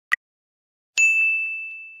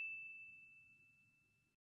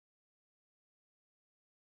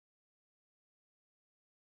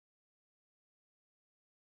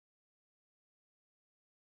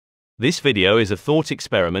This video is a thought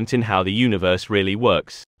experiment in how the universe really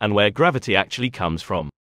works, and where gravity actually comes from.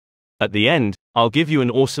 At the end, I'll give you an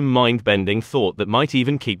awesome mind-bending thought that might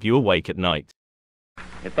even keep you awake at night.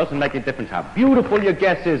 It doesn't make a difference how beautiful your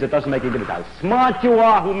guess is. It doesn't make a difference how smart you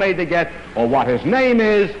are who made the guess, or what his name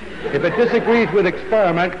is. If it disagrees with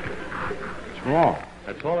experiment, it's wrong.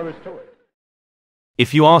 That's all there is to it.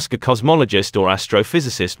 If you ask a cosmologist or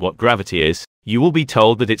astrophysicist what gravity is, you will be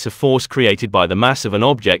told that it's a force created by the mass of an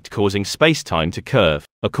object causing space-time to curve,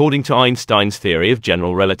 according to Einstein's theory of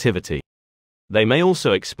general relativity. They may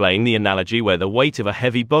also explain the analogy where the weight of a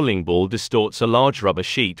heavy bowling ball distorts a large rubber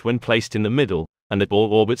sheet when placed in the middle, and the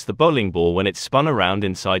ball orbits the bowling ball when it's spun around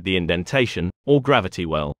inside the indentation, or gravity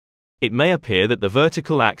well. It may appear that the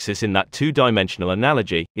vertical axis in that two-dimensional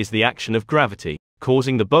analogy is the action of gravity,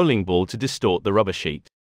 causing the bowling ball to distort the rubber sheet.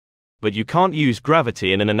 But you can't use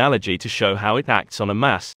gravity in an analogy to show how it acts on a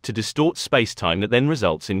mass to distort spacetime that then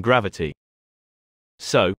results in gravity.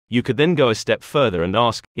 So, you could then go a step further and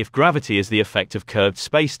ask, if gravity is the effect of curved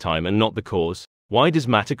spacetime and not the cause, why does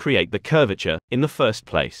matter create the curvature in the first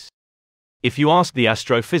place? If you ask the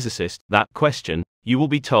astrophysicist that question, you will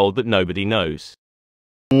be told that nobody knows.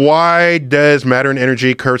 Why does matter and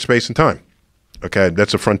energy curve space and time? Okay,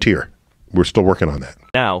 that's a frontier. We're still working on that.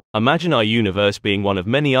 Now, imagine our universe being one of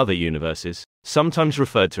many other universes, sometimes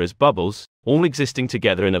referred to as bubbles, all existing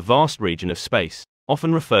together in a vast region of space,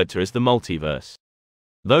 often referred to as the multiverse.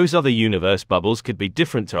 Those other universe bubbles could be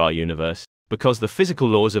different to our universe, because the physical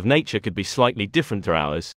laws of nature could be slightly different to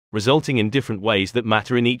ours, resulting in different ways that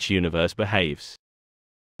matter in each universe behaves.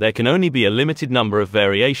 There can only be a limited number of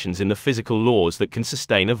variations in the physical laws that can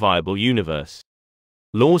sustain a viable universe.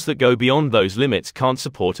 Laws that go beyond those limits can't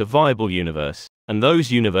support a viable universe, and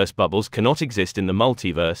those universe bubbles cannot exist in the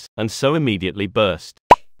multiverse, and so immediately burst.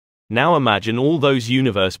 Now imagine all those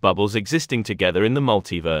universe bubbles existing together in the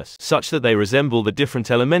multiverse, such that they resemble the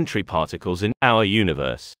different elementary particles in our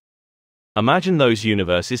universe. Imagine those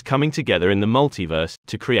universes coming together in the multiverse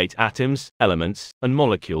to create atoms, elements, and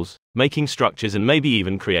molecules, making structures and maybe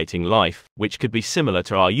even creating life, which could be similar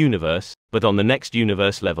to our universe, but on the next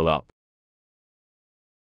universe level up.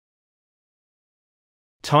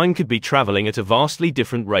 Time could be traveling at a vastly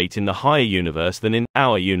different rate in the higher universe than in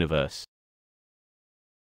our universe.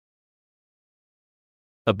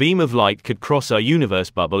 A beam of light could cross our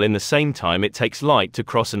universe bubble in the same time it takes light to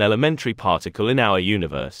cross an elementary particle in our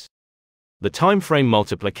universe. The time-frame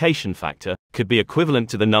multiplication factor could be equivalent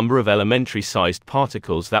to the number of elementary-sized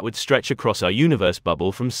particles that would stretch across our universe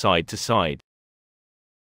bubble from side to side.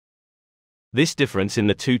 This difference in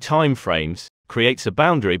the two time frames creates a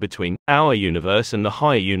boundary between our universe and the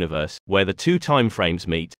higher universe, where the two time frames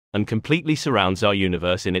meet, and completely surrounds our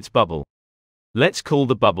universe in its bubble. Let's call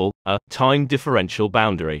the bubble a time differential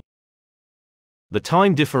boundary. The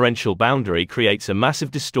time differential boundary creates a massive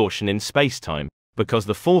distortion in spacetime, because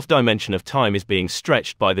the fourth dimension of time is being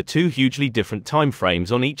stretched by the two hugely different time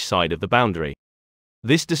frames on each side of the boundary.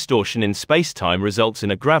 This distortion in spacetime results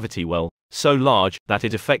in a gravity well, so large that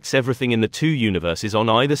it affects everything in the two universes on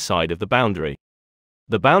either side of the boundary.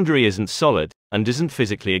 The boundary isn't solid, and doesn't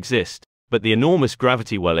physically exist, but the enormous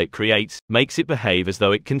gravity well it creates makes it behave as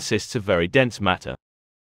though it consists of very dense matter.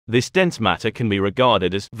 This dense matter can be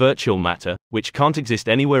regarded as virtual matter, which can't exist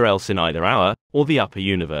anywhere else in either our or the upper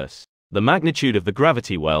universe. The magnitude of the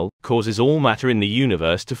gravity well causes all matter in the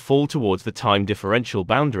universe to fall towards the time differential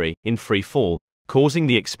boundary in free fall, causing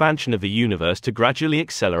the expansion of the universe to gradually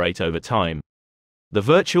accelerate over time. The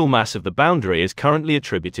virtual mass of the boundary is currently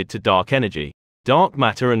attributed to dark energy. Dark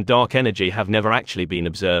matter and dark energy have never actually been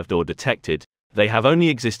observed or detected, they have only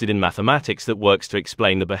existed in mathematics that works to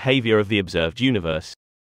explain the behavior of the observed universe.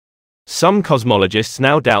 Some cosmologists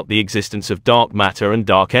now doubt the existence of dark matter and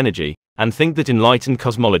dark energy, and think that enlightened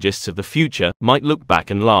cosmologists of the future might look back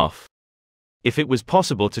and laugh. If it was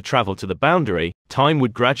possible to travel to the boundary, time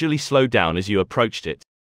would gradually slow down as you approached it.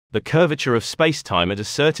 The curvature of spacetime at a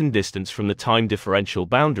certain distance from the time differential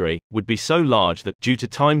boundary would be so large that, due to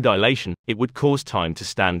time dilation, it would cause time to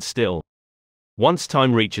stand still. Once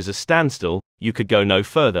time reaches a standstill, you could go no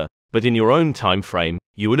further, but in your own time frame,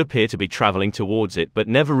 you would appear to be traveling towards it but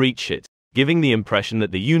never reach it, giving the impression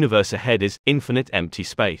that the universe ahead is infinite empty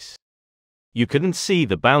space. You couldn't see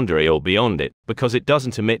the boundary or beyond it, because it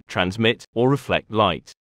doesn't emit, transmit, or reflect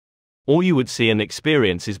light. All you would see and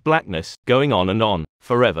experience is blackness, going on and on,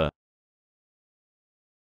 forever.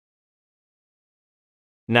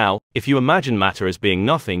 Now, if you imagine matter as being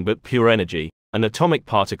nothing but pure energy, and atomic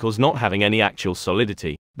particles not having any actual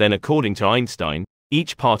solidity, then according to Einstein,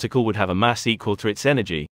 each particle would have a mass equal to its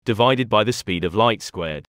energy, divided by the speed of light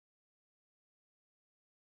squared.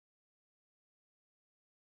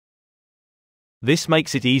 This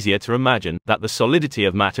makes it easier to imagine that the solidity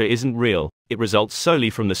of matter isn't real, it results solely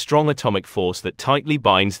from the strong atomic force that tightly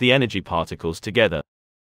binds the energy particles together.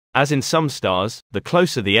 As in some stars, the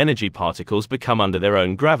closer the energy particles become under their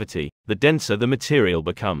own gravity, the denser the material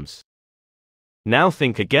becomes. Now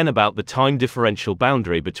think again about the time differential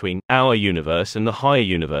boundary between our universe and the higher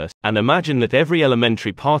universe, and imagine that every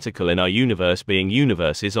elementary particle in our universe being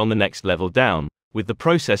universes on the next level down, with the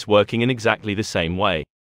process working in exactly the same way.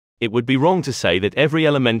 It would be wrong to say that every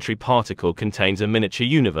elementary particle contains a miniature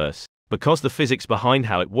universe, because the physics behind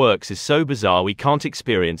how it works is so bizarre we can't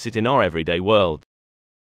experience it in our everyday world.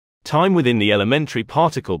 Time within the elementary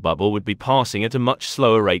particle bubble would be passing at a much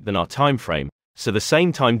slower rate than our time frame, so the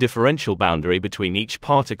same time differential boundary between each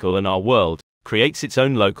particle and our world creates its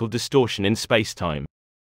own local distortion in space-time.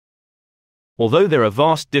 Although there are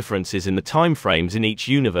vast differences in the time frames in each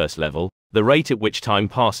universe level, the rate at which time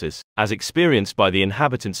passes, as experienced by the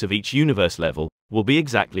inhabitants of each universe level, will be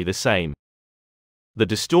exactly the same. The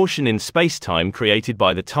distortion in space-time created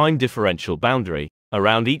by the time differential boundary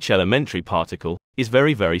around each elementary particle is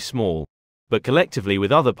very, very small, but collectively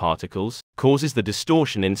with other particles, causes the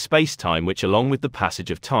distortion in space-time which, along with the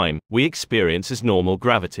passage of time, we experience as normal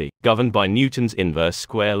gravity, governed by Newton's inverse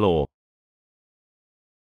square law.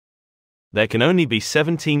 There can only be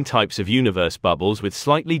 17 types of universe bubbles with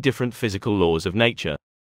slightly different physical laws of nature.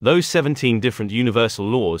 Those 17 different universal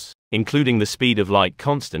laws, including the speed of light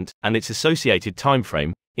constant and its associated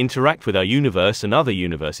timeframe, interact with our universe and other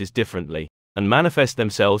universes differently, and manifest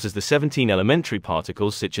themselves as the 17 elementary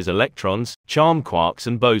particles such as electrons, charm quarks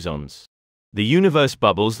and bosons. The universe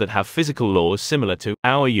bubbles that have physical laws similar to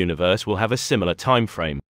our universe will have a similar time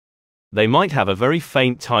frame. They might have a very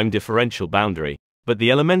faint time differential boundary, but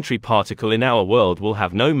the elementary particle in our world will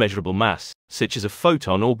have no measurable mass, such as a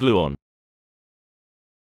photon or gluon.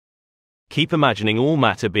 Keep imagining all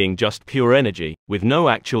matter being just pure energy, with no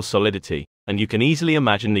actual solidity, and you can easily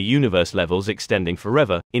imagine the universe levels extending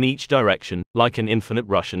forever, in each direction, like an infinite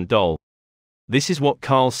Russian doll. This is what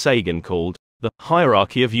Carl Sagan called the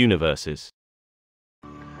hierarchy of universes.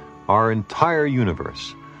 Our entire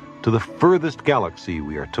universe, to the furthest galaxy,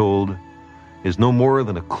 we are told, is no more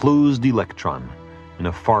than a closed electron in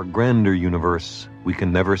a far grander universe we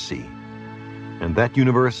can never see. And that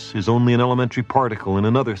universe is only an elementary particle in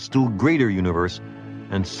another still greater universe,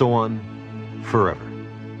 and so on forever.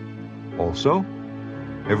 Also,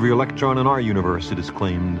 every electron in our universe, it is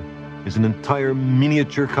claimed, is an entire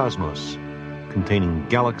miniature cosmos, containing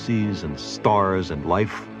galaxies and stars and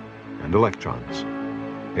life and electrons.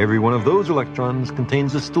 Every one of those electrons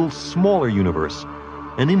contains a still smaller universe,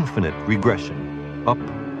 an infinite regression, up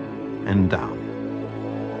and down.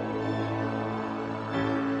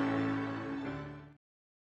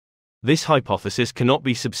 This hypothesis cannot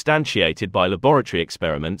be substantiated by laboratory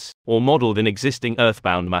experiments, or modeled in existing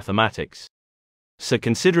earthbound mathematics. So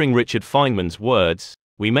considering Richard Feynman's words,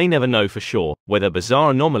 we may never know for sure whether bizarre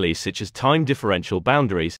anomalies such as time differential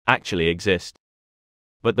boundaries actually exist.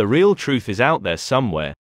 But the real truth is out there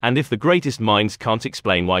somewhere, and if the greatest minds can't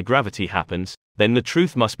explain why gravity happens, then the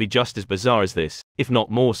truth must be just as bizarre as this, if not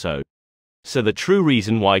more so. So the true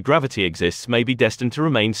reason why gravity exists may be destined to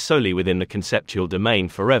remain solely within the conceptual domain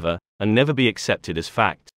forever, and never be accepted as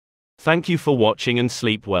fact. Thank you for watching and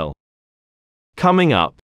sleep well. Coming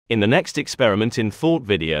up, in the next Experiment in Thought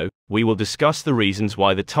video, we will discuss the reasons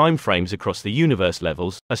why the time frames across the universe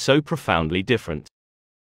levels are so profoundly different.